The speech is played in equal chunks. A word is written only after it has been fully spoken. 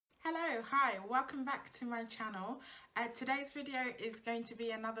Hi, welcome back to my channel. Today's video is going to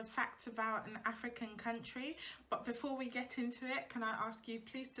be another fact about an African country, but before we get into it, can I ask you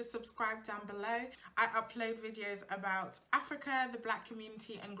please to subscribe down below. I upload videos about Africa, the black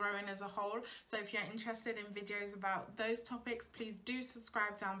community and growing as a whole, so if you're interested in videos about those topics, please do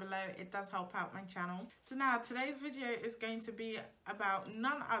subscribe down below. It does help out my channel. So now today's video is going to be about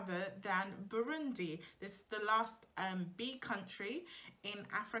none other than Burundi. This is the last B country in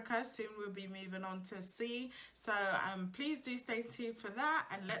Africa. Soon we'll be moving on to C, so please do stay tuned for that,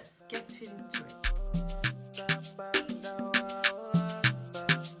 and let's get into it.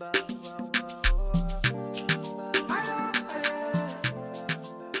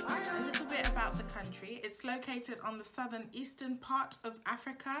 A little bit about the country. It's located on the southern eastern part of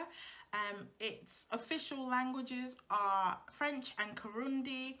Africa. Its official languages are French and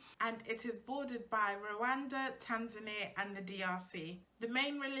Kirundi, and it is bordered by Rwanda, Tanzania and the DRC. The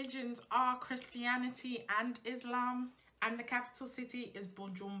main religions are Christianity and Islam, and the capital city is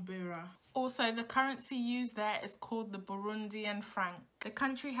Bujumbura. Also, the currency used there is called the Burundian franc. The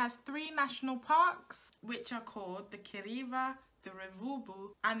country has 3 national parks, which are called the Kiriba, the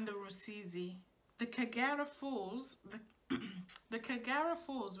Revubu and the Rusizi. The Kagera Falls, the Kagera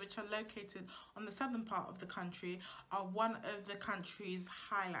Falls, which are located on the southern part of the country, are one of the country's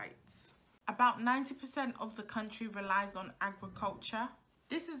highlights. About 90% of the country relies on agriculture.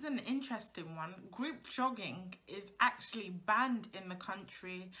 This is an interesting one. Group jogging is actually banned in the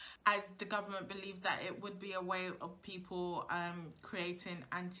country, as the government believed that it would be a way of people creating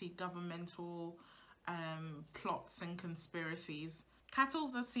anti-governmental plots and conspiracies.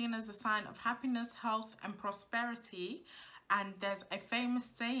 Cattle are seen as a sign of happiness, health and prosperity, and there's a famous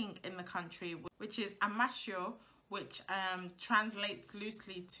saying in the country which is amasho, which translates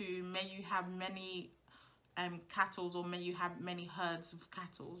loosely to may you have many cattle, or may you have many herds of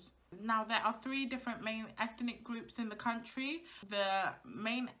cattle. Now there are 3 different main ethnic groups in the country. The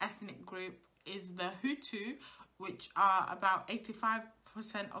main ethnic group is the Hutu, which are about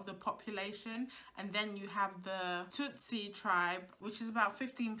 85% of the population, and then you have the Tutsi tribe, which is about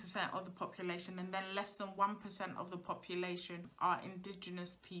 15% of the population, and then less than 1% of the population are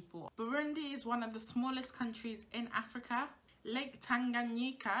indigenous people. Burundi is one of the smallest countries in Africa. Lake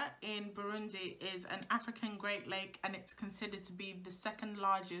Tanganyika in Burundi is an African Great Lake, and it's considered to be the 2nd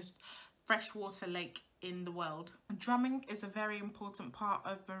largest freshwater lake in the world. Drumming is a very important part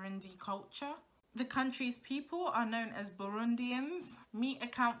of Burundi culture. The country's people are known as Burundians. Meat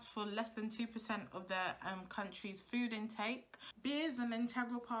accounts for less than 2% of the country's food intake. Beer is an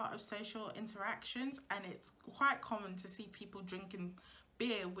integral part of social interactions, and it's quite common to see people drinking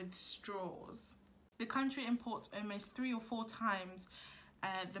beer with straws. The country imports almost 3 or 4 times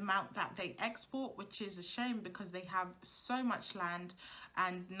the amount that they export, which is a shame because they have so much land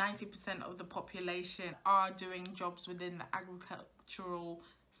and 90% of the population are doing jobs within the agricultural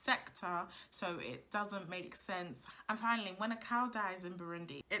sector, so it doesn't make sense. And finally, when a cow dies in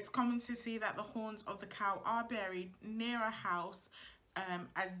Burundi, it's common to see that the horns of the cow are buried near a house,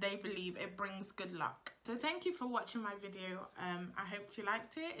 as they believe it brings good luck. So thank you for watching my video. I hope you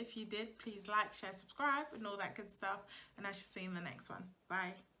liked it. If you did, please like, share, subscribe and all that good stuff, and I shall see you in the next one.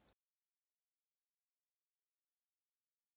 Bye.